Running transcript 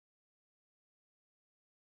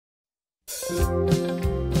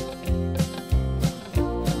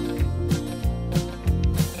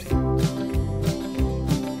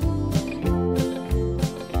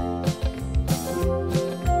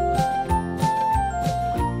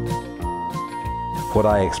What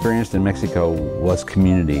I experienced in Mexico was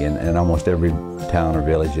community in almost every town or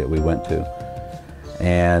village that we went to.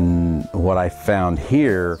 And what I found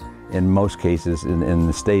here, in most cases in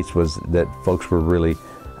the States, was that folks were really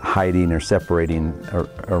hiding or separating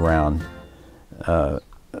around,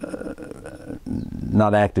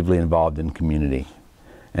 not actively involved in community.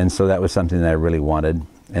 And so that was something that I really wanted.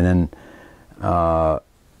 And then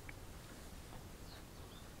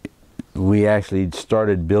we actually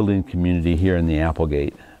started building community here in the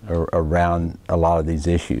Applegate around a lot of these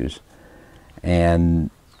issues. And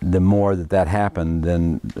the more that happened,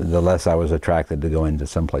 then the less I was attracted to go into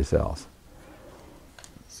someplace else.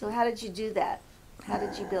 So how did you do that? How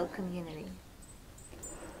did you build community?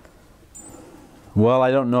 Well,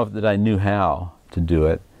 I don't know that I knew how to do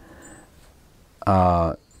it.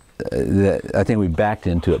 I think we backed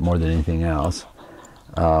into it more than anything else.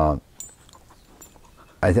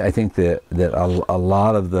 I think that a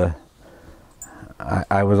lot of the,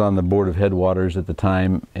 I was on the board of Headwaters at the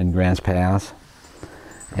time in Grants Pass,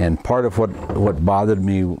 and part of what bothered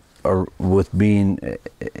me with being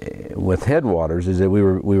with Headwaters is that we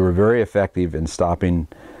were very effective in stopping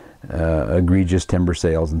egregious timber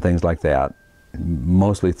sales and things like that,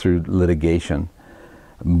 mostly through litigation.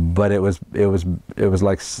 But it was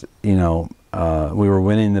like, you know, we were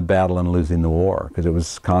winning the battle and losing the war, because it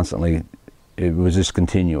was constantly. It was just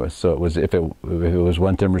continuous. So it was, if it was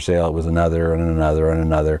one timber sale, it was another and another and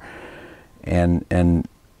another, and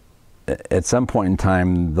at some point in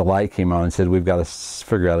time, the light came on and said, we've got to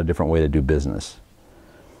figure out a different way to do business.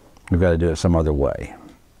 We've got to do it some other way.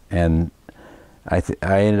 And I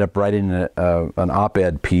ended up writing an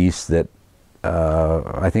op-ed piece that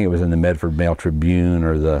I think it was in the Medford Mail Tribune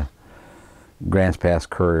or the Grants Pass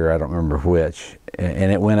Courier, I don't remember which,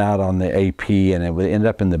 and it went out on the AP, and it would end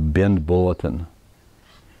up in the Bend Bulletin.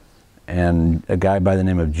 And a guy by the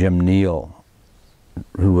name of Jim Neal,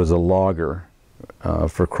 who was a logger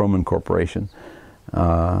for Croman Corporation,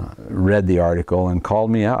 read the article and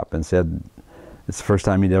called me up and said it's the first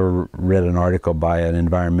time he'd ever read an article by an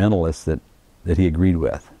environmentalist that he agreed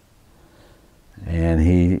with. And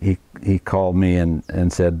he called me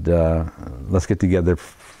and said, let's get together.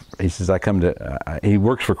 He says, he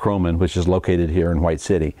works for Croman, which is located here in White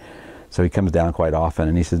City. So he comes down quite often,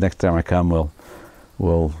 and he says, next time I come,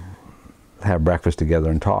 we'll have breakfast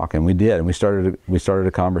together and talk. And we did, and we started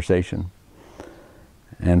a conversation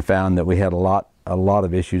and found that we had a lot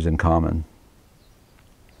of issues in common.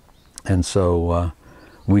 And so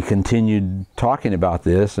we continued talking about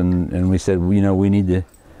this, and we said, you know, we need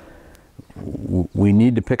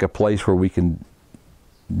to pick a place where we can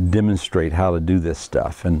demonstrate how to do this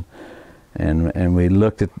stuff, and we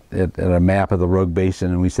looked at a map of the Rogue Basin,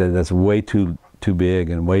 and we said that's way too big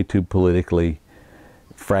and way too politically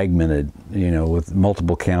fragmented, you know, with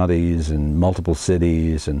multiple counties and multiple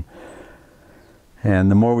cities, and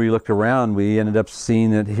the more we looked around, we ended up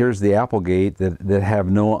seeing that here's the Applegate that have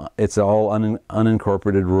no, it's all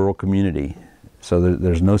unincorporated rural community, so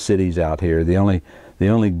there's no cities out here. The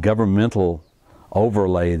only governmental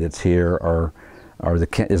overlay that's here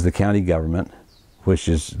is the county government, which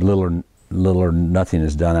is little or nothing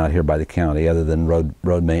is done out here by the county other than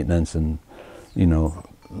road maintenance and, you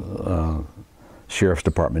know, sheriff's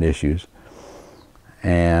department issues,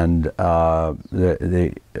 and a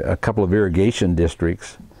couple of irrigation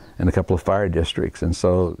districts and a couple of fire districts, and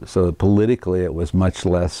so politically it was much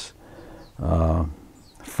less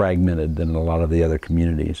fragmented than a lot of the other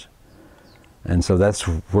communities, and so that's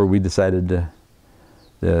where we decided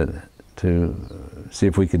to see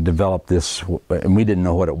if we could develop this, and we didn't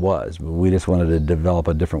know what it was, but we just wanted to develop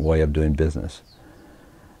a different way of doing business.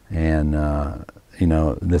 And you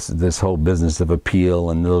know, this whole business of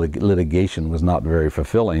appeal and litigation was not very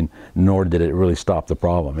fulfilling, nor did it really stop the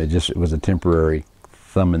problem. It was a temporary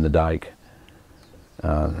thumb in the dike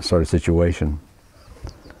sort of situation.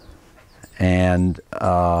 And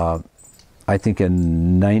I think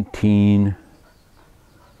in 19,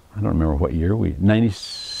 I don't remember what year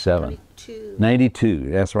 97.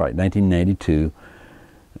 92, that's right, 1992.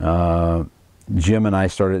 Jim and I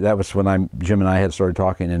started, that was when Jim and I had started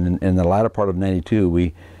talking, and in the latter part of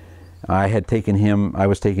 92, I was taking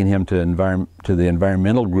him to the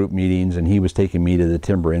environmental group meetings, and he was taking me to the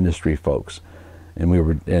timber industry folks.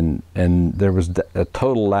 And and there was a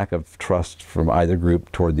total lack of trust from either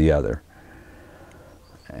group toward the other.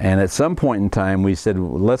 And at some point in time, we said,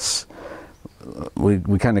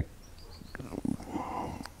 we kind of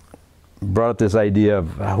brought up this idea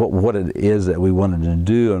of what it is that we wanted to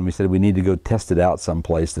do, and we said we need to go test it out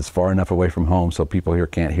someplace that's far enough away from home so people here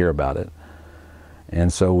can't hear about it.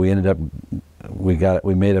 And so we ended up,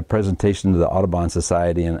 we made a presentation to the Audubon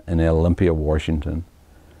Society in Olympia, Washington.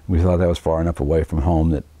 We thought that was far enough away from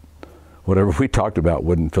home that whatever we talked about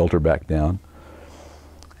wouldn't filter back down.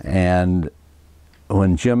 And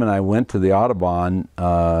when Jim and I went to the Audubon,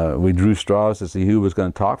 we drew straws to see who was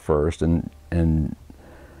going to talk first, and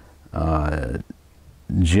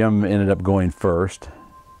Jim ended up going first,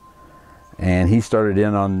 and he started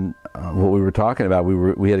in on what we were talking about.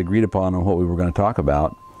 We had agreed upon on what we were going to talk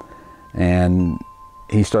about, and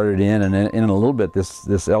he started in, and in a little bit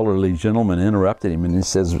this elderly gentleman interrupted him, and he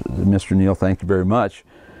says, "Mr. Neal, thank you very much."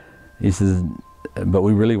 He says, "But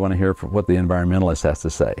we really want to hear what the environmentalist has to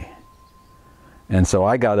say." And so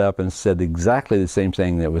I got up and said exactly the same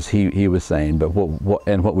thing that he was saying, but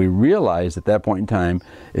what we realized at that point in time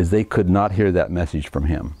is they could not hear that message from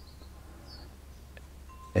him.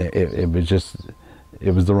 It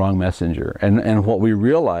was the wrong messenger. And what we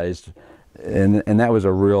realized, and that was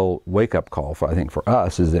a real wake-up call I think for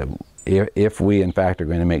us, is that if we in fact are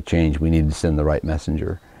going to make change, we need to send the right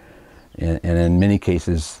messenger. And in many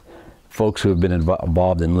cases, folks who have been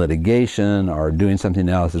involved in litigation or doing something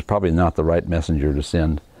else is probably not the right messenger to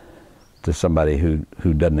send to somebody who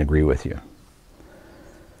doesn't agree with you.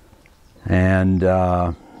 And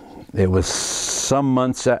it was some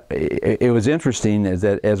months, it was interesting is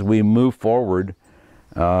that as we moved forward,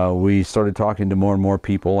 we started talking to more and more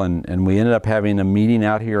people, and we ended up having a meeting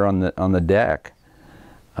out here on the deck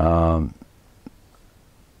in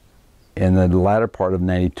the latter part of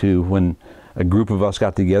 '92, when a group of us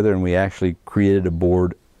got together and we actually created a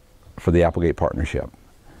board for the Applegate Partnership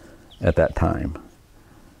at that time.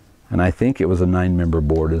 And I think it was a 9-member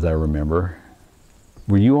board, as I remember.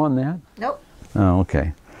 Were you on that? Nope. Oh,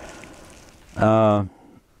 okay.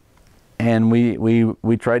 And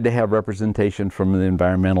we tried to have representation from the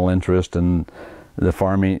environmental interest and the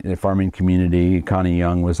farming community. Connie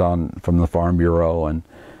Young was on from the Farm Bureau, and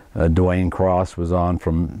Dwayne Cross was on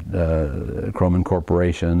from Croman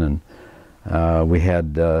Corporation, and we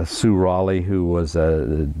had Sue Raleigh, who was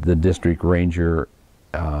the district ranger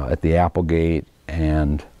at the Applegate,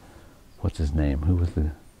 and what's his name? Who was the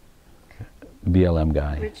BLM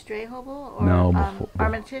guy? Rich Drehobel or no,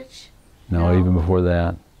 Armitage? No, even before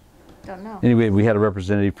that. Don't know. Anyway, we had a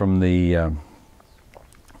representative from the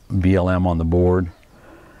BLM on the board,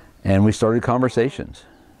 and we started conversations.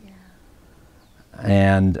 Yeah.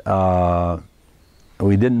 And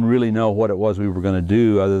we didn't really know what it was we were going to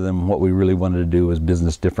do, other than what we really wanted to do was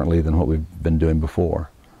business differently than what we've been doing before.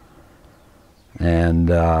 And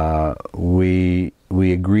we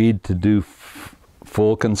agreed to do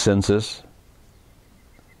full consensus.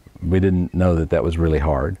 We didn't know that was really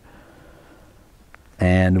hard.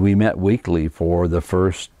 And we met weekly for the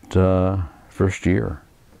first year.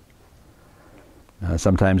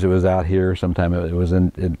 Sometimes it was out here, sometimes it was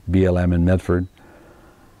at BLM in Medford.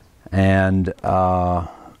 And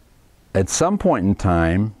at some point in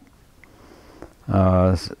time,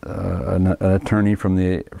 an attorney from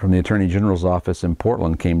the Attorney General's office in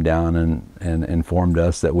Portland came down and informed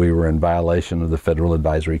us that we were in violation of the Federal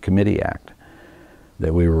Advisory Committee Act,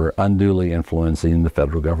 that we were unduly influencing the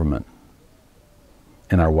federal government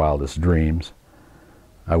in our wildest dreams.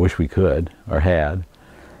 I wish we could or had.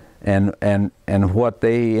 And what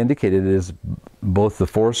they indicated is both the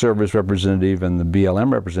Forest Service representative and the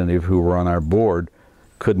BLM representative who were on our board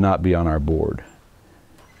could not be on our board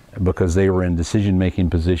because they were in decision-making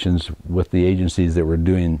positions with the agencies that were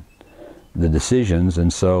doing the decisions,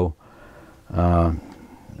 and so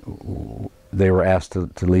they were asked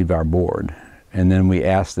to leave our board. And then we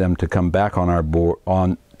asked them to come back on our board,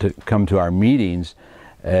 to come to our meetings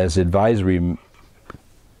as advisory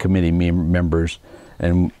committee members,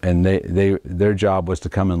 and their job was to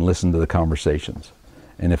come and listen to the conversations.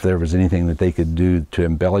 And if there was anything that they could do to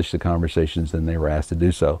embellish the conversations, then they were asked to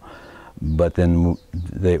do so. But then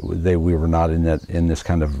we were not in this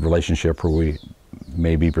kind of relationship where we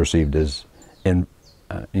may be perceived as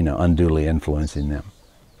unduly influencing them.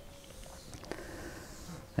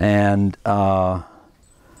 And you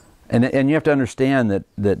have to understand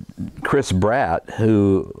that Chris Bratt,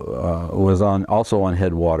 who was also on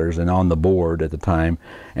Headwaters and on the board at the time,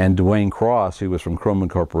 and Dwayne Cross, who was from Croman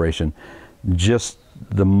Corporation, just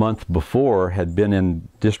the month before had been in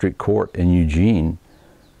district court in Eugene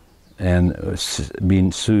and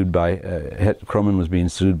being sued by Croman was being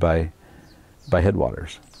sued by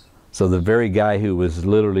Headwaters. So the very guy who was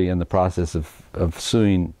literally in the process of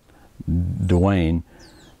suing Dwayne,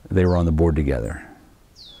 they were on the board together.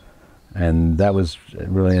 And that was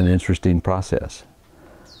really an interesting process.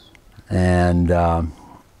 And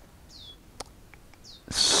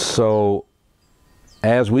so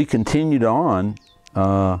as we continued on,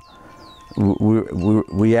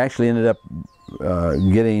 we actually ended up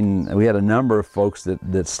we had a number of folks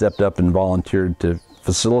that stepped up and volunteered to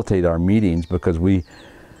facilitate our meetings, because we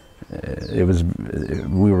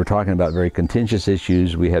were talking about very contentious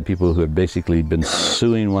issues. We had people who had basically been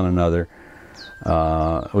suing one another.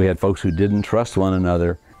 We had folks who didn't trust one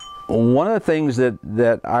another. One of the things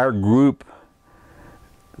that our group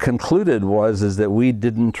concluded is that we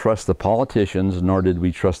didn't trust the politicians, nor did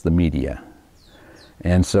we trust the media.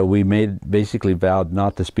 And so we basically vowed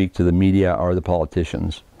not to speak to the media or the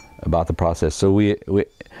politicians about the process. So we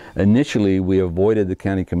initially avoided the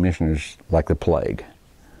county commissioners like the plague.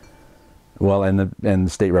 Well,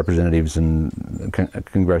 and state representatives and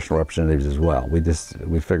congressional representatives as well.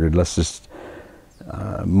 We figured, let's just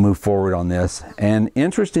move forward on this. And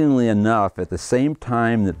interestingly enough, at the same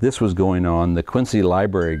time that this was going on, the Quincy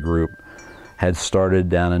Library Group had started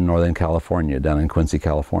down in Northern California, down in Quincy,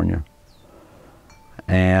 California.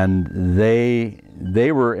 And they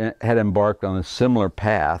had embarked on a similar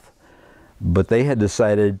path, but they had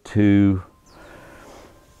decided to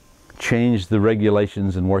change the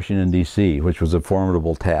regulations in Washington, D.C., which was a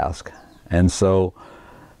formidable task. And so,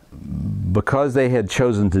 because they had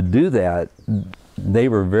chosen to do that, they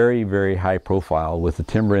were very, very high profile with the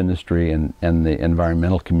timber industry and the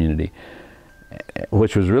environmental community,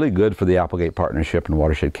 which was really good for the Applegate Partnership and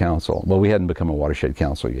Watershed Council. Well, we hadn't become a Watershed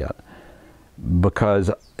Council yet, because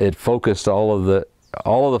it focused all of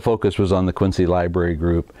the focus was on the Quincy Library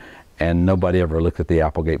Group, and nobody ever looked at the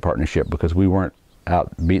Applegate Partnership, because we weren't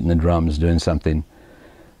out beating the drums doing something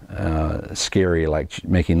scary like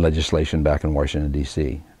making legislation back in Washington,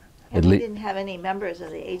 D.C. And they didn't have any members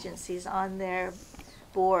of the agencies on their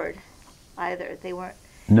board either. They weren't.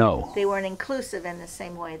 No. They weren't inclusive in the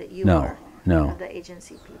same way that you No. were. No. Of the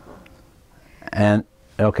agency people. And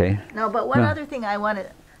okay. No, but one other thing I want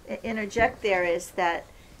to interject there is that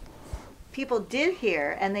people did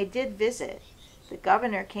hear and they did visit. The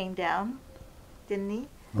governor came down, didn't he?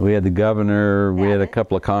 We had the governor. We had a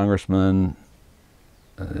couple of congressmen.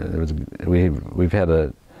 We've had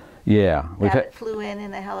a. Yeah, Babbitt flew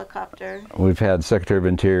in a helicopter. We've had Secretary of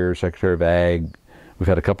Interior, Secretary of Ag. We've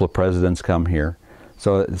had a couple of presidents come here.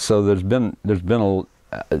 So there's been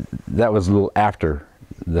that was a little after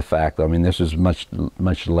the fact. I mean, this was much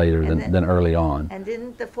later than early on. And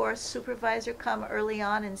didn't the forest supervisor come early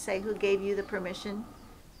on and say who gave you the permission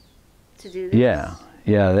to do this?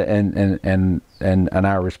 Yeah, and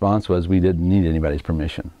our response was we didn't need anybody's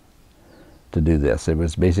permission to do this. It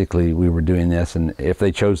was basically we were doing this, and if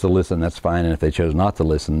they chose to listen, that's fine, and if they chose not to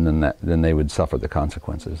listen, then they would suffer the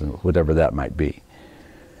consequences, and whatever that might be.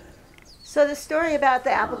 So the story about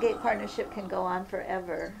the Applegate Partnership can go on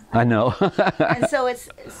forever. I know. And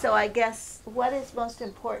so I guess what is most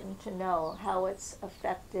important to know, how it's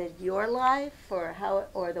affected your life, or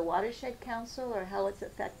the Watershed Council, or how it's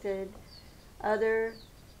affected other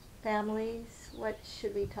families? What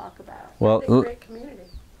should we talk about? Well, create community.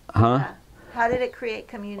 Huh? Yeah. How did it create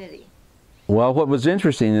community? Well, what was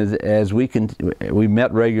interesting is as we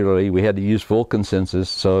met regularly, we had to use full consensus.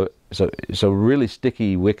 So really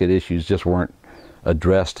sticky, wicked issues just weren't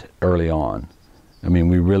addressed early on. I mean,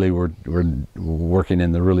 we really were working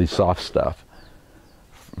in the really soft stuff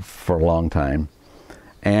for a long time.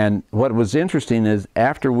 And what was interesting is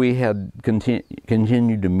after we had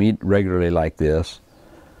continued to meet regularly like this,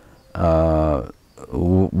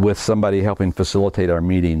 with somebody helping facilitate our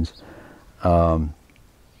meetings,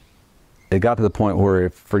 it got to the point where,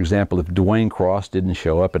 for example, if Dwayne Cross didn't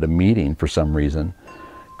show up at a meeting for some reason,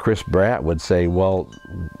 Chris Bratt would say, well,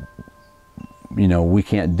 we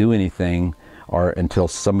can't do anything until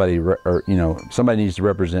somebody needs to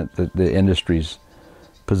represent the industry's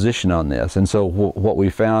position on this. And so what we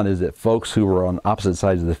found is that folks who were on opposite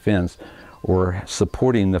sides of the fence were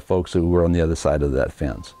supporting the folks who were on the other side of that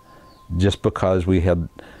fence, just because we had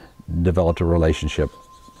developed a relationship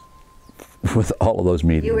with all of those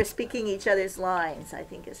meetings. You were speaking each other's lines, I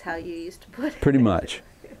think is how you used to put it. Pretty much.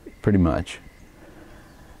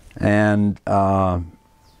 And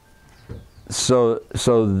so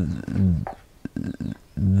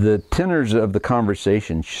the tenors of the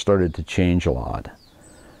conversation started to change a lot.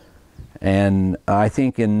 And I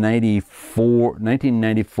think in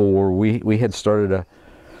 1994, we had started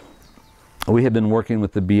we had been working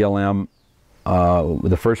with the BLM.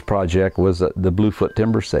 The first project was the Bluefoot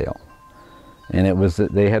timber sale. And it was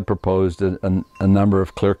that they had proposed a number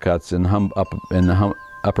of clear cuts in the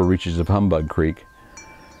upper reaches of Humbug Creek.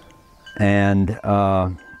 And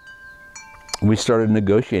we started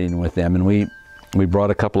negotiating with them, and we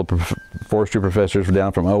brought a couple of forestry professors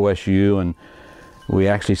down from OSU, and we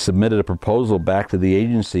actually submitted a proposal back to the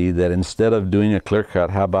agency that instead of doing a clear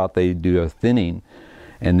cut, how about they do a thinning,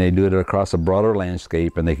 and they do it across a broader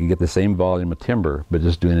landscape, and they could get the same volume of timber, but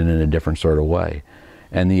just doing it in a different sort of way.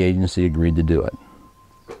 And the agency agreed to do it.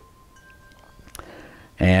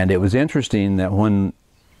 And it was interesting that when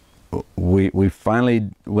we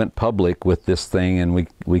finally went public with this thing, and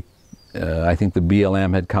I think the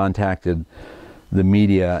BLM had contacted the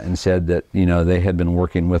media and said that, you know, they had been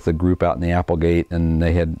working with a group out in the Applegate, and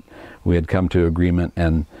we had come to agreement,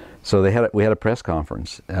 and so we had a press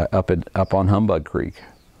conference up on Humbug Creek,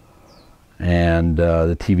 and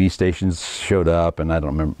the TV stations showed up, and I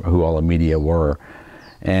don't remember who all the media were,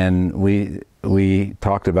 and we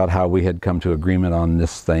talked about how we had come to agreement on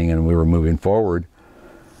this thing and we were moving forward.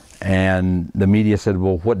 And the media said,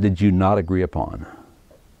 well, what did you not agree upon?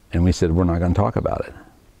 And we said, we're not going to talk about it.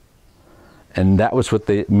 And that was what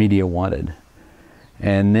the media wanted.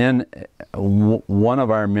 And then one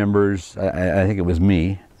of our members, I think it was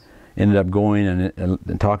me, ended up going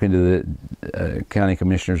and talking to the county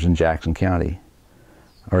commissioners in Jackson County,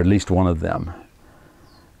 or at least one of them.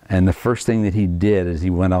 And the first thing that he did is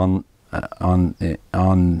he went on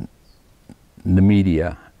the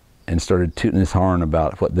media and started tooting his horn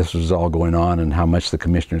about what this was all going on and how much the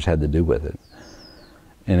commissioners had to do with it.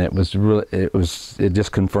 And it was really, it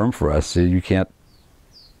just confirmed for us that you can't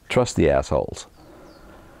trust the assholes.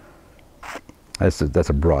 That's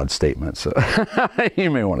a broad statement, so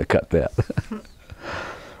you may want to cut that.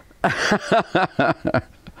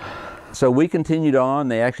 So we continued on.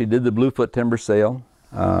 They actually did the Bluefoot timber sale.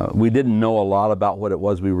 We didn't know a lot about what it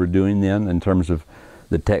was we were doing then in terms of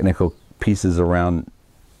the technical pieces around,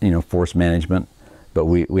 you know, forest management, but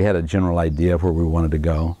we had a general idea of where we wanted to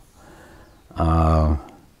go.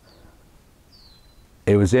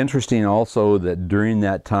 It was interesting also that during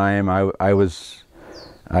that time I was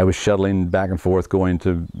shuttling back and forth, going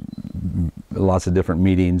to lots of different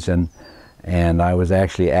meetings, and I was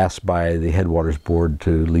actually asked by the Headwaters Board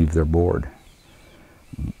to leave their board.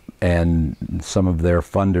 And some of their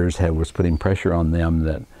funders was putting pressure on them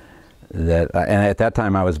and at that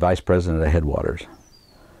time I was vice president of Headwaters,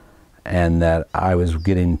 and that I was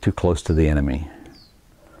getting too close to the enemy,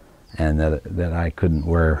 and that I couldn't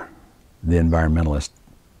wear the environmentalist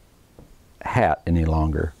hat any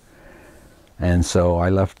longer. And so I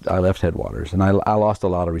left Headwaters, and I lost a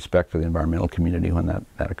lot of respect for the environmental community when that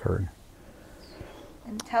occurred.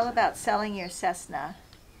 And tell about selling your Cessna.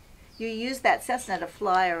 You used that Cessna to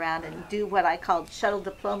fly around and do what I called shuttle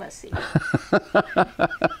diplomacy.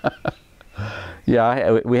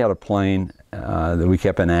 Yeah, we had a plane that we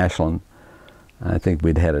kept in Ashland. I think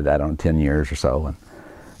we'd had it, I don't know, 10 years or so,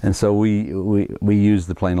 and so we used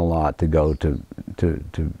the plane a lot to go to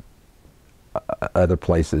other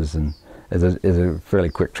places, and as a fairly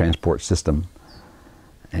quick transport system,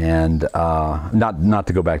 and not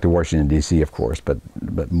to go back to Washington D.C. of course, but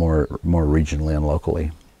more regionally and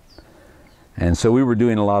locally. And so we were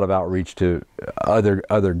doing a lot of outreach to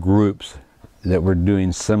other groups that were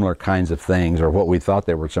doing similar kinds of things, or what we thought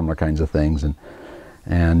they were similar kinds of things,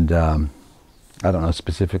 and I don't know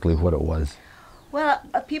specifically what it was. Well,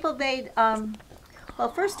 people made,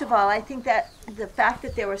 well, first of all, I think that the fact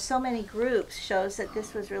that there were so many groups shows that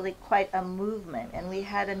this was really quite a movement. And we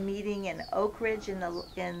had a meeting in Oak Ridge in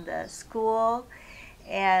the school,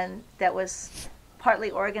 and that was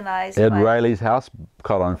partly organized Ed by Riley's house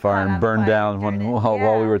caught on fire and burned down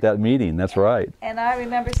while we were at that meeting. That's right. And I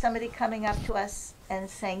remember somebody coming up to us and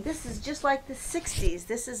saying, "This is just like the '60s.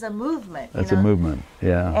 This is a movement." That's a movement,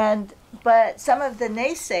 yeah. But some of the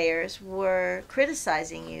naysayers were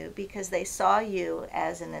criticizing you because they saw you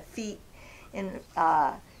as an effete and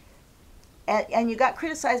you got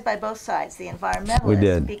criticized by both sides, the environmentalists, we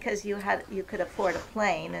did, because you could afford a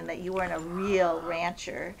plane and that you weren't a real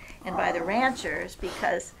rancher, and by the ranchers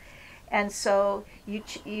because, and so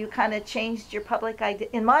you kind of changed your public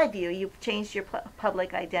identity. In my view, you changed your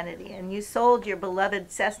public identity, and you sold your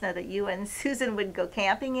beloved Cessna that you and Susan would go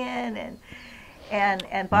camping in,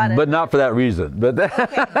 and bought it. But not for that reason. But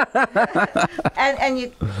okay.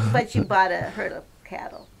 But you bought a herd of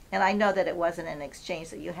cattle, and I know that it wasn't an exchange,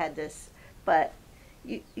 that you had this. But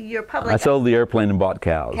your public... I sold the airplane and bought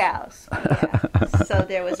cows. Cows, yeah. So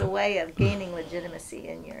there was a way of gaining legitimacy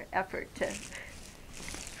in your effort to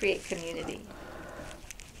create community.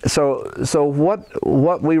 So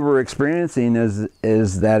what we were experiencing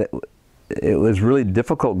is that it was really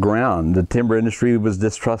difficult ground. The timber industry was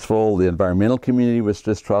distrustful, the environmental community was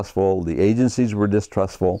distrustful, the agencies were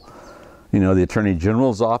distrustful, The Attorney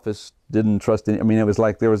General's office didn't trust any. I mean, it was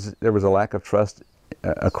like there was a lack of trust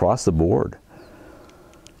across the board.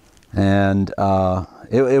 And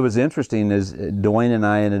it was interesting as Dwayne and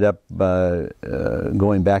I ended up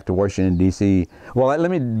going back to Washington, D.C. Well,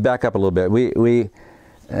 let me back up a little bit. We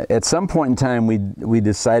at some point in time, we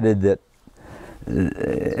decided that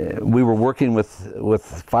we were working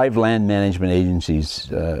with 5 land management agencies,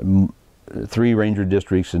 3 ranger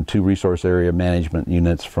districts and 2 resource area management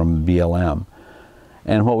units from BLM.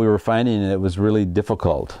 And what we were finding, it was really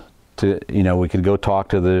difficult to, we could go talk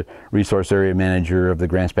to the resource area manager of the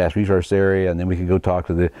Grants Pass resource area, and then we could go talk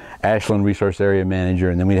to the Ashland resource area manager,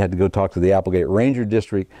 and then we had to go talk to the Applegate Ranger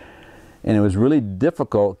District. And it was really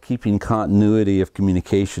difficult keeping continuity of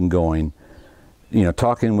communication going.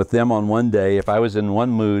 Talking with them on one day, if I was in one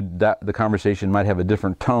mood, the conversation might have a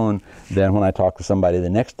different tone than when I talked to somebody the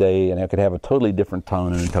next day, and it could have a totally different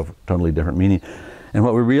tone and a totally different meaning. And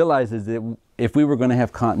what we realized is that if we were going to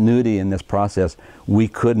have continuity in this process, we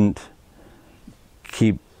couldn't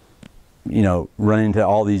keep, running to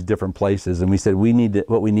all these different places. And we said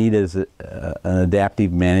what we need is an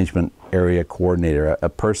adaptive management area coordinator,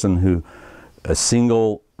 a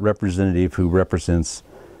single representative who represents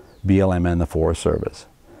BLM and the Forest Service.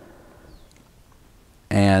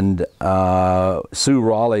 And Sue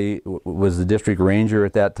Raleigh was the district ranger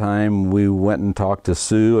at that time. We went and talked to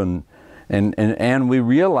Sue, and we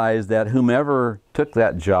realized that whomever took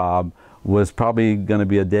that job was probably going to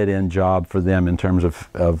be a dead-end job for them in terms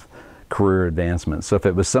of career advancement. So if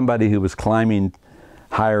it was somebody who was climbing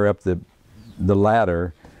higher up the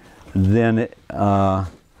ladder, then it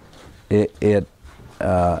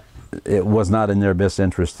was not in their best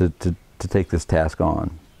interest to take this task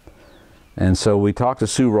on. And so we talked to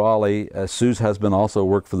Sue Raleigh. Sue's husband also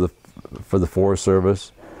worked for the Forest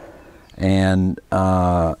Service, and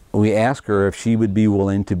we asked her if she would be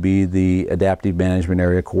willing to be the adaptive management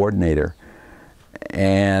area coordinator.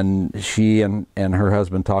 And she and her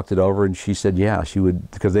husband talked it over, and she said, yeah, she would,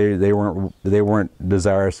 because they weren't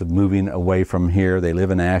desirous of moving away from here. They live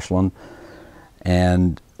in Ashland,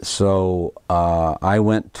 and so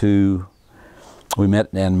we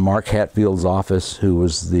met in Mark Hatfield's office, who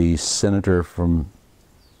was the senator from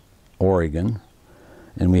Oregon,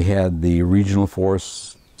 and we had the regional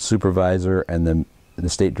forest supervisor and the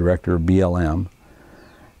state director of BLM,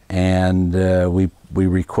 and we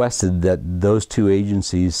requested that those 2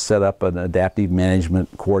 agencies set up an adaptive management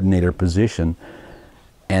coordinator position,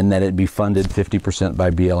 and that it be funded 50% by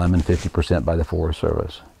BLM and 50% by the Forest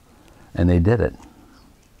Service, and they did it.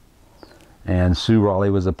 And Sue Raleigh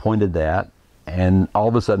was appointed that, and all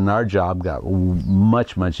of a sudden our job got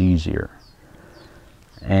much, much easier.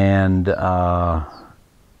 And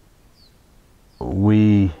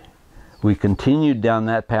we continued down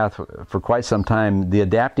that path for quite some time. The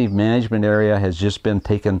adaptive management area has just been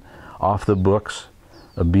taken off the books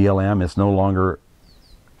of BLM. It's no longer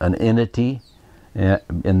an entity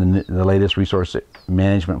in the latest resource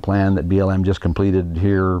management plan that BLM just completed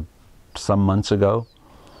here some months ago,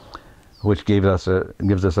 which gives us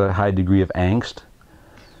a high degree of angst.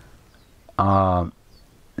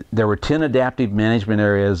 There were 10 adaptive management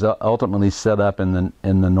areas ultimately set up in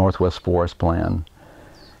the Northwest Forest Plan,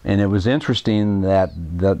 and it was interesting that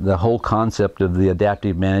the whole concept of the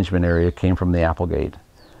adaptive management area came from the Applegate.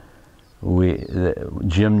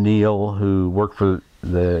 Jim Neal, who worked for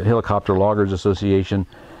the Helicopter Loggers Association,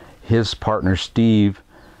 his partner Steve.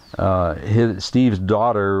 Steve's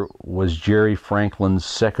daughter was Jerry Franklin's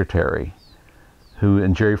secretary,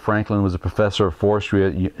 and Jerry Franklin was a professor of forestry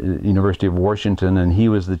at University of Washington, and he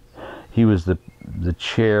was the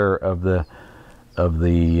chair of the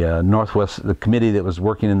Northwest, the committee that was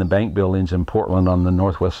working in the bank buildings in Portland on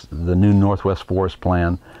the new Northwest Forest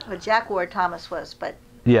Plan. Well, Jack Ward Thomas was, but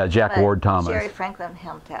yeah, Jack Ward Thomas. Jerry Franklin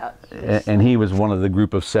helped out. And he was one of the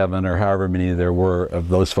group of 7, or however many there were, of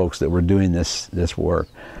those folks that were doing this work.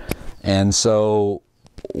 And so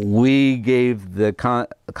we gave the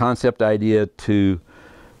concept idea to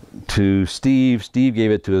Steve. Steve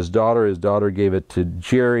gave it to his daughter gave it to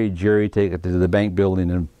Jerry. Jerry took it to the bank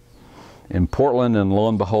building in Portland, and lo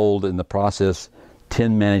and behold, in the process,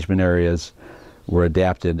 10 management areas were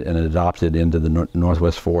adapted and adopted into the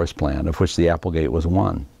Northwest Forest Plan, of which the Applegate was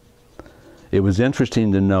one. It was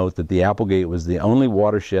interesting to note that the Applegate was the only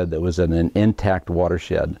watershed that was an intact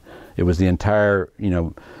watershed. It was the entire,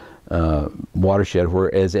 watershed,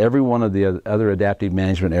 whereas every one of the other adaptive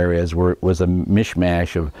management areas was a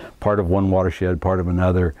mishmash of part of one watershed, part of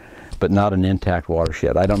another, but not an intact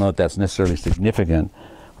watershed. I don't know if that's necessarily significant,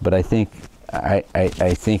 but I think it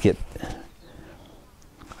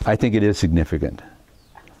is significant.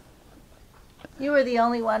 You were the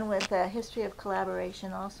only one with a history of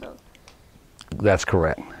collaboration also. That's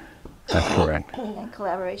correct. That's correct. And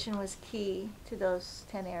collaboration was key to those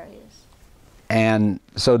 10 areas. And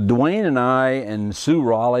so Dwayne and I and Sue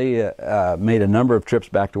Raleigh made a number of trips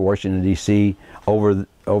back to Washington, D.C. over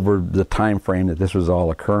the time frame that this was all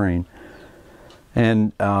occurring.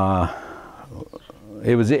 And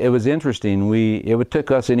it was interesting. It took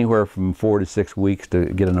us anywhere from 4 to 6 weeks to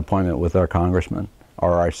get an appointment with our congressman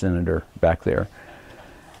or our senator back there.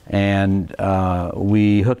 And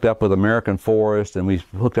we hooked up with American Forest, and we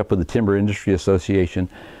hooked up with the Timber Industry Association.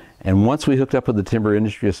 And once we hooked up with the Timber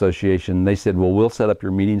Industry Association, they said, well, we'll set up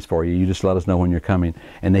your meetings for you. You just let us know when you're coming.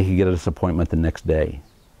 And they could get us an appointment the next day.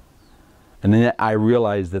 And then I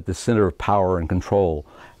realized that the center of power and control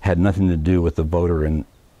had nothing to do with the voter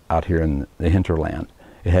out here in the hinterland.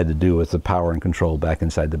 It had to do with the power and control back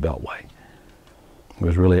inside the Beltway. It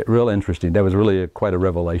was really real interesting. That was really quite a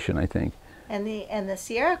revelation, I think. And the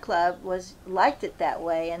Sierra Club liked it that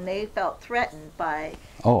way, and they felt threatened by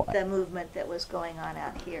the movement that was going on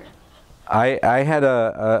out here. I had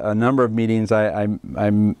a number of meetings. I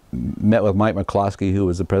met with Mike McCloskey, who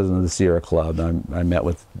was the president of the Sierra Club. I met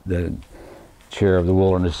with the chair of the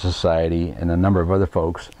Wilderness Society and a number of other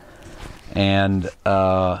folks. And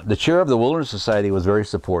the chair of the Wilderness Society was very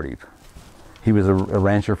supportive. He was a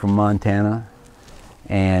rancher from Montana.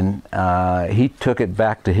 And he took it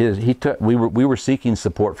back to his. We were seeking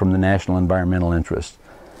support from the national environmental interest,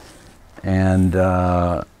 and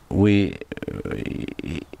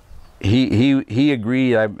he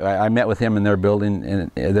agreed. I met with him in their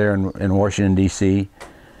building there in Washington, D.C.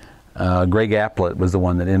 Greg Applett was the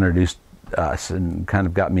one that introduced us and kind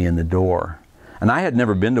of got me in the door. And I had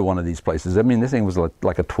never been to one of these places. I mean, this thing was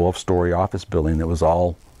like a 12-story office building that was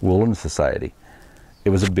all Wilderness Society. It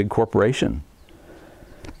was a big corporation.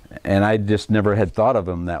 And I just never had thought of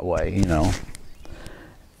him that way, you know.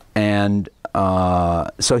 And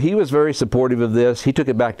so he was very supportive of this. He took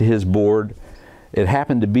it back to his board. It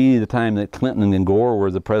happened to be the time that Clinton and Gore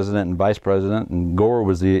were the president and vice president, and Gore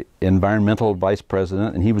was the environmental vice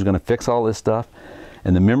president, and he was going to fix all this stuff.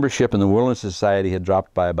 And the membership in the Wilderness Society had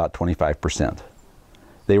dropped by about 25%.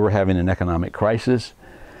 They were having an economic crisis,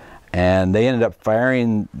 and they ended up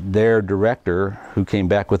firing their director, who came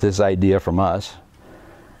back with this idea from us.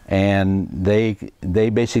 And they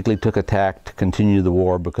basically took a tack to continue the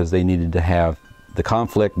war because they needed to have, the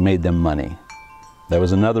conflict made them money. That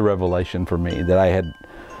was another revelation for me that I had,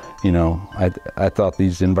 you know, I thought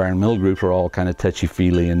these environmental groups were all kind of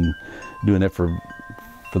touchy-feely and doing it for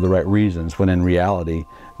the right reasons, when in reality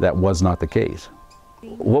that was not the case.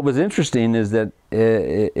 What was interesting is that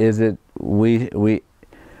we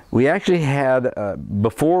actually had,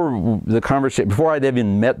 before the conversation, before I'd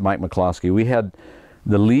even met Mike McCloskey, we had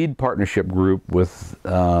the lead partnership group with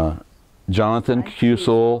Jonathan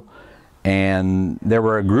Cusel, and there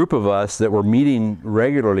were a group of us that were meeting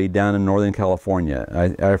regularly down in Northern California.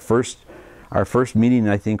 Our first meeting,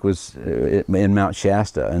 I think, was in Mount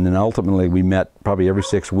Shasta, and then ultimately we met probably every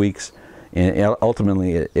 6 weeks, and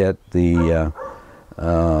ultimately at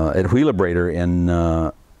Wheelabrator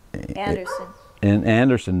in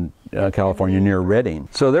Anderson, California, near Redding.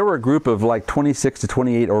 So there were a group of like 26 to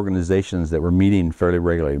 28 organizations that were meeting fairly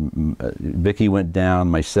regularly. Vicky went down,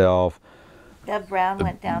 myself. Bev Brown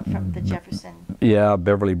went down from the Jefferson. Yeah,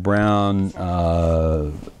 Beverly Brown,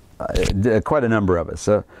 quite a number of us.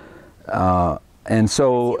 And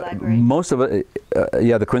so most of it,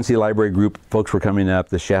 the Quincy Library group folks were coming up,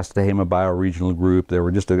 the Shasta-Hama Bioregional Group. There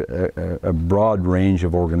were just a broad range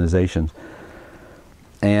of organizations.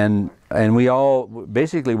 And we all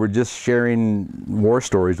basically were just sharing war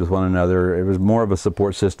stories with one another. It was more of a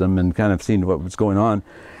support system and kind of seeing what was going on.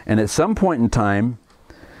 And at some point in time,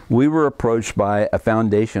 we were approached by a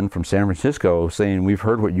foundation from San Francisco saying, we've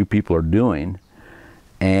heard what you people are doing,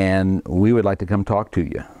 and we would like to come talk to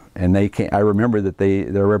you. And they came, I remember that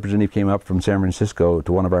their representative came up from San Francisco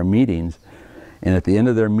to one of our meetings, and at the end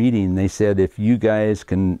of their meeting, they said, if you guys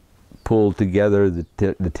can pull together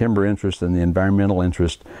the timber interest and the environmental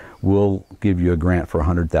interest, we'll give you a grant for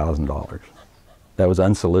 $100,000. That was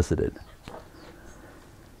unsolicited.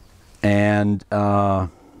 And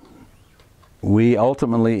we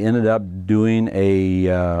ultimately ended up doing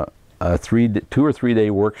a 2 or 3 day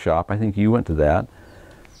workshop. I think you went to that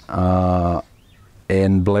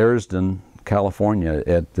in Blairsden, California,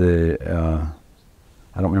 at the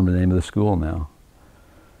I don't remember the name of the school now.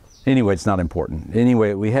 Anyway, it's not important.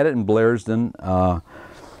 Anyway, we had it in Blairsden.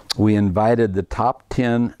 We invited the top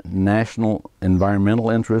 10 national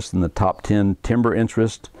environmental interests and the top 10 timber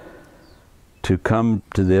interests to come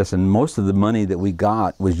to this, and most of the money that we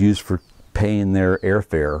got was used for paying their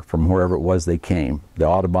airfare from wherever it was they came. The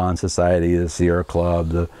Audubon Society, the Sierra Club,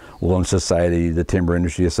 the Wilderness Society, the Timber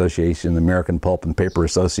Industry Association, the American Pulp and Paper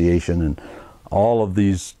Association, and all of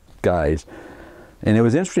these guys. And it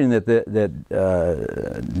was interesting that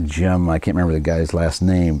Jim, I can't remember the guy's last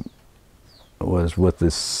name, was with the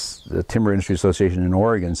Timber Industry Association in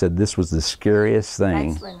Oregon, said this was the scariest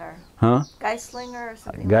thing. Geislinger. Huh? Geislinger or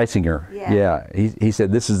something. Geisinger. Like that. Yeah. He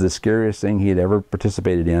said this is the scariest thing he had ever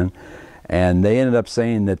participated in. And they ended up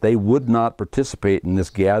saying that they would not participate in this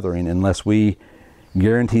gathering unless we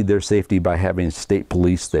guaranteed their safety by having state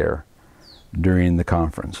police there during the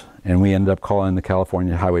conference. And we ended up calling the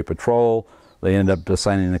California Highway Patrol. They ended up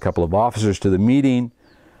assigning a couple of officers to the meeting,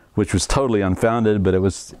 which was totally unfounded, but it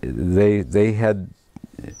was, he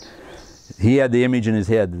had the image in his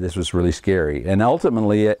head that this was really scary. And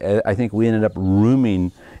ultimately, I think we ended up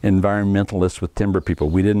rooming environmentalists with timber people.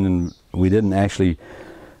 We didn't actually,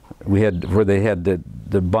 where they had to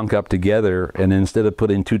bunk up together, and instead of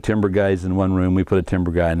putting two timber guys in one room, we put a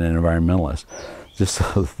timber guy and an environmentalist, just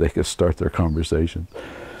so that they could start their conversation.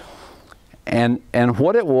 And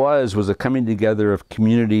what it was a coming together of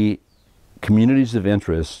communities of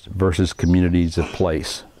interest versus communities of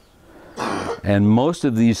place. And most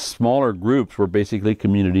of these smaller groups were basically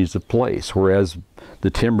communities of place, whereas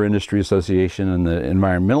the Timber Industry Association and the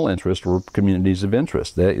environmental interest were communities of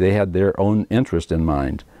interest. They had their own interest in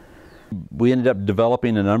mind. We ended up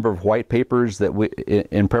developing a number of white papers that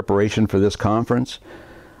in preparation for this conference.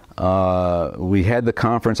 We had the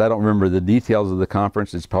conference. I don't remember the details of the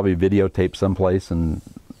conference. It's probably videotaped someplace, and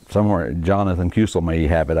somewhere Jonathan Kusel may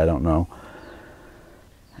have it. I don't know.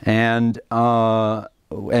 And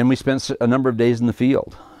we spent a number of days in the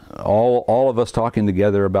field, all of us talking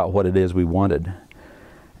together about what it is we wanted.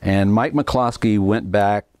 And Mike McCloskey went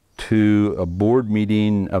back to a board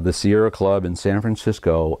meeting of the Sierra Club in San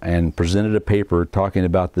Francisco and presented a paper talking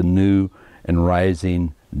about the new and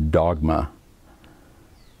rising dogma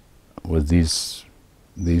with these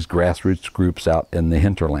grassroots groups out in the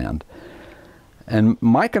hinterland. And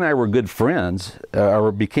Mike and I were good friends,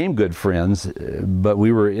 or became good friends, but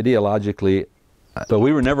we were ideologically, but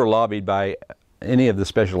we were never lobbied by any of the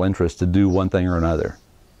special interests to do one thing or another,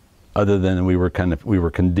 other than we were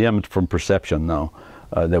condemned from perception, though,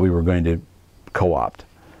 that we were going to co-opt.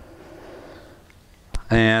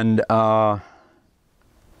 And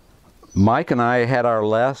Mike and I had our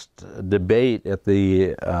last debate at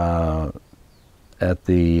the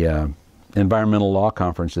Environmental Law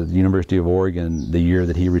Conference at the University of Oregon the year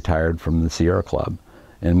that he retired from the Sierra Club,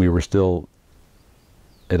 and we were still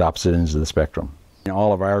at opposite ends of the spectrum.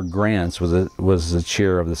 All of our grants was the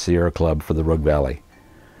chair of the Sierra Club for the Rogue Valley,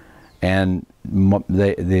 and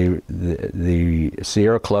the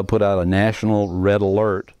Sierra Club put out a national red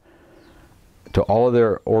alert to all of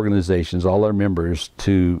their organizations, all their members,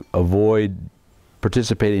 to avoid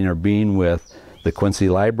participating or being with the Quincy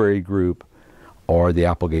Library Group or the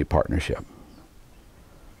Applegate Partnership.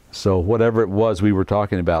 So whatever it was we were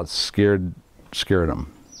talking about scared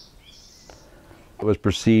them. It was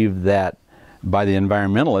perceived that by the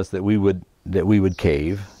environmentalists that we would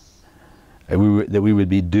cave, that we would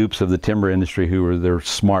be dupes of the timber industry, who were their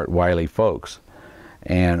smart, wily folks,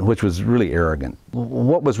 and which was really arrogant.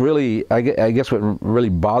 What was really, I guess, what really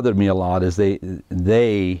bothered me a lot is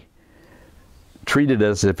they treated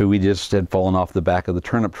us as if we just had fallen off the back of the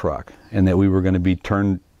turnip truck, and that we were going to be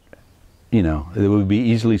turned, that we would be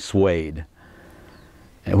easily swayed,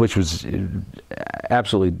 which was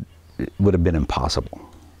absolutely, would have been impossible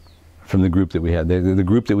from the group that we had. The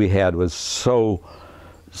group that we had was so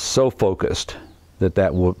focused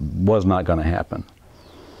that was not going to happen.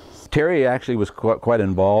 Terry actually was quite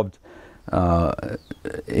involved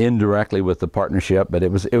indirectly with the partnership, but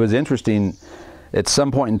it was interesting. At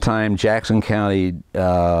some point in time, Jackson County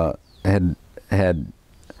was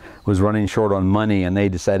running short on money, and they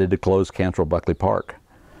decided to close Cantrell Buckley Park.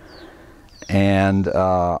 And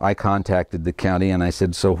I contacted the county and I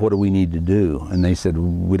said, so what do we need to do? And they said,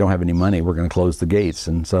 we don't have any money, we're going to close the gates.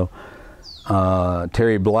 And so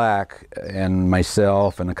Terry Black and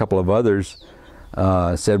myself and a couple of others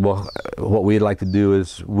said, well, what we'd like to do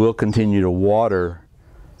is we'll continue to water.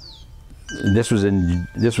 This was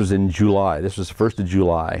in July. This was the 1st of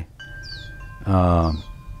July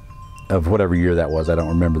of whatever year that was. I don't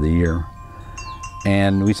remember the year.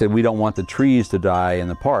 And we said we don't want the trees to die in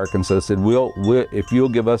the park, and so I said, if you'll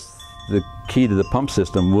give us the key to the pump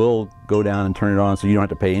system, we'll go down and turn it on, so you don't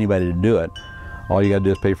have to pay anybody to do it. All you got to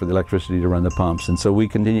do is pay for the electricity to run the pumps. And so we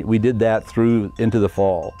continued. We did that through into the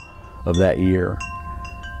fall of that year.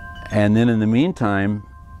 And then in the meantime,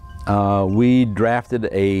 we drafted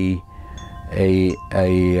a a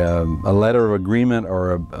letter of agreement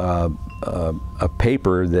or a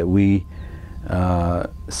paper that we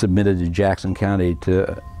submitted to Jackson County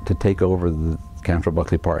to take over the Cantrell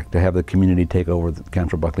Buckley Park, to have the community take over the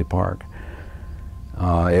Cantrell Buckley Park.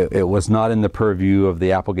 It was not in the purview of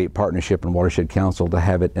the Applegate Partnership and Watershed Council to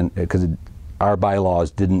have it, because our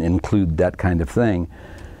bylaws didn't include that kind of thing.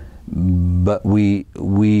 But we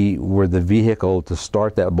were the vehicle to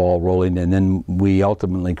start that ball rolling, and then we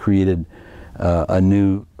ultimately created a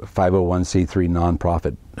new 501c3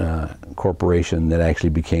 nonprofit corporation that actually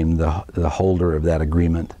became the holder of that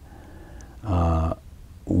agreement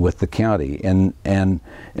with the county. And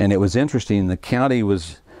it was interesting. The county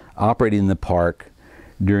was operating the park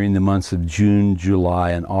during the months of June,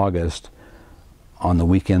 July, and August on the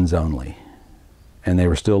weekends only, and they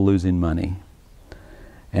were still losing money.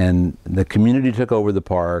 And the community took over the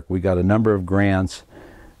park. We got a number of grants.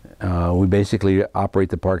 We basically operate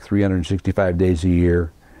the park 365 days a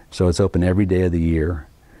year, so it's open every day of the year,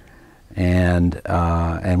 and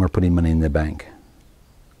we're putting money in the bank.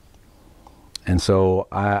 And so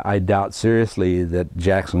I doubt seriously that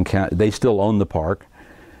Jackson County, they still own the park,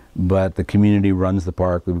 but the community runs the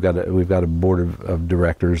park. We've got a board of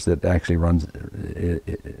directors that actually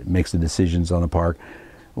makes the decisions on the park.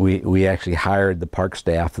 We actually hired the park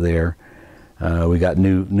staff there. We got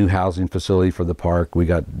new housing facility for the park. We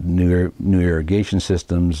got new irrigation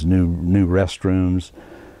systems, new restrooms,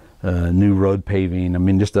 new road paving. I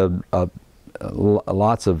mean, just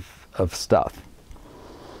lots of stuff.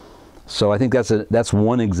 So I think that's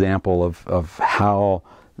one example of how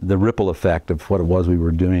the ripple effect of what it was we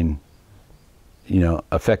were doing,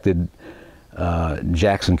 affected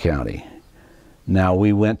Jackson County. Now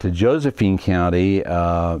we went to Josephine County.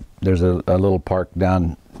 There's a little park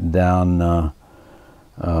down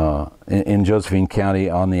in Josephine County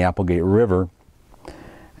on the Applegate River,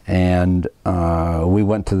 and we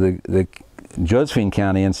went to the Josephine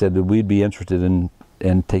County and said that we'd be interested in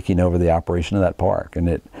taking over the operation of that park.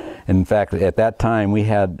 And in fact, at that time we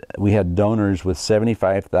had donors with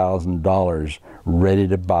 $75,000 ready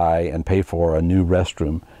to buy and pay for a new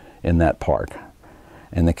restroom in that park.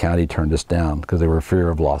 And the county turned us down because they were fear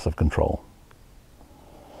of loss of control.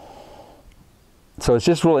 So it's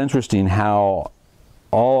just real interesting how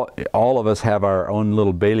all of us have our own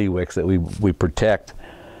little bailiwicks that we protect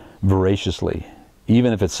voraciously,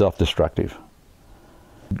 even if it's self-destructive.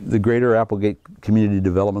 The Greater Applegate Community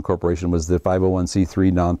Development Corporation was the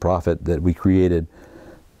 501c3 nonprofit that we created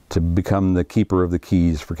to become the keeper of the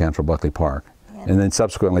keys for Cantrell Buckley Park. Yeah. And then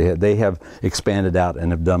subsequently they have expanded out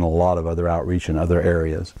and have done a lot of other outreach in other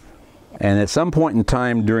areas. And at some point in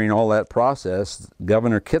time during all that process,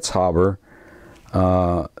 Governor Kitzhaber,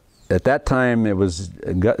 at that time it was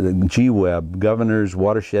GWEB, Governor's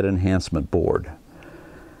Watershed Enhancement Board.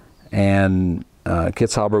 And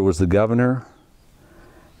Kitzhaber was the governor,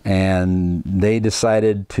 and they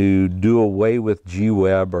decided to do away with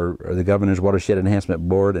GWEB, or the Governor's Watershed Enhancement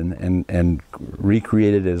Board, and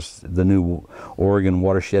recreate it as the new Oregon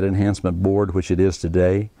Watershed Enhancement Board, which it is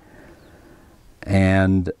today.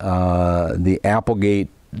 And the Applegate,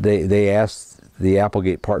 they asked the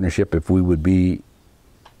Applegate Partnership if we would be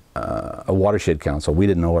a watershed council. We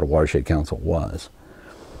didn't know what a watershed council was.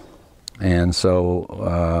 And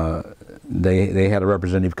so they had a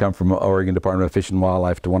representative come from Oregon Department of Fish and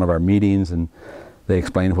Wildlife to one of our meetings, and they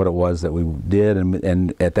explained what it was that we did,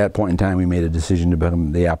 and at that point in time we made a decision to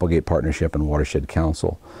become the Applegate Partnership and Watershed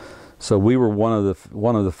Council. So we were one of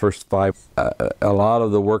the first five. A lot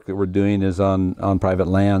of the work that we're doing is on private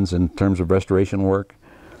lands in terms of restoration work.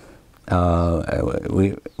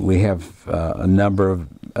 We have a number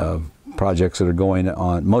of projects that are going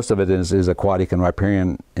on. Most of it is aquatic and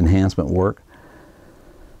riparian enhancement work.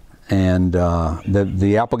 And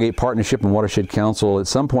the Applegate Partnership and Watershed Council, at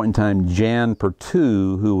some point in time, Jan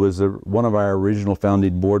Pertu, who was one of our original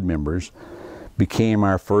founding board members, became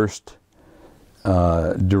our first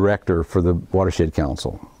director for the Watershed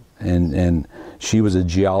Council. And she was a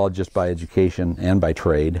geologist by education and by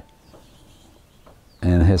trade,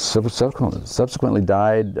 and has subsequently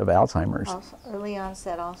died of Alzheimer's. Early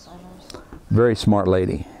onset Alzheimer's. Very smart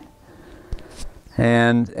lady.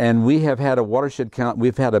 And we have had a watershed count.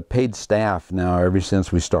 We've had a paid staff now ever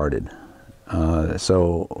since we started. Our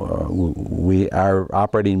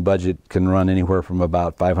operating budget can run anywhere from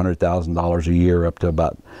about $500,000 a year up to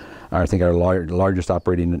about, I think our largest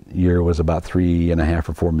operating year was about $3.5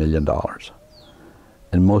 or $4 million,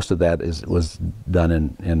 and most of that was done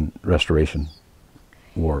in restoration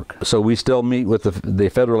work. So we still meet with the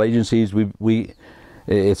federal agencies.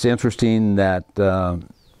 It's interesting that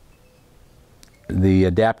the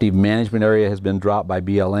adaptive management area has been dropped by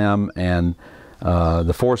BLM, and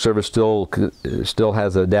the Forest Service still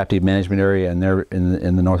has an adaptive management area, and they're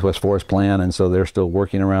in the Northwest Forest Plan, and so they're still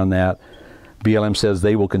working around that. BLM says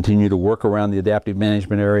they will continue to work around the adaptive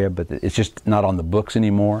management area, but it's just not on the books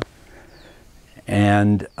anymore.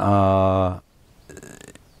 And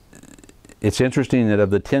it's interesting that of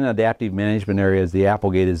the 10 adaptive management areas, the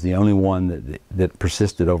Applegate is the only one that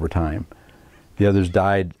persisted over time. The others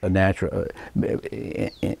died a natural,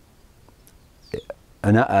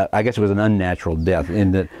 I guess it was an unnatural death.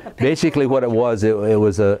 In that, basically, what it was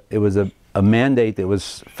a mandate that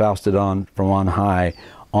was foisted on from on high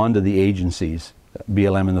onto the agencies,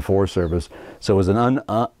 BLM and the Forest Service. So it was an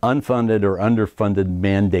unfunded or underfunded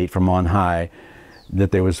mandate from on high,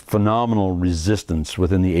 that there was phenomenal resistance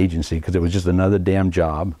within the agency because it was just another damn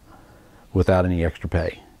job without any extra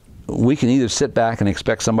pay. We can either sit back and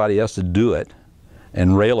expect somebody else to do it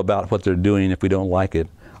and rail about what they're doing if we don't like it,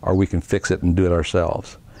 or we can fix it and do it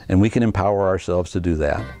ourselves. And we can empower ourselves to do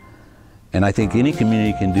that. And I think any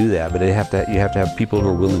community can do that, but you have to have people who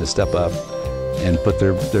are willing to step up and put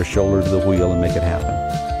their shoulder to the wheel and make it happen.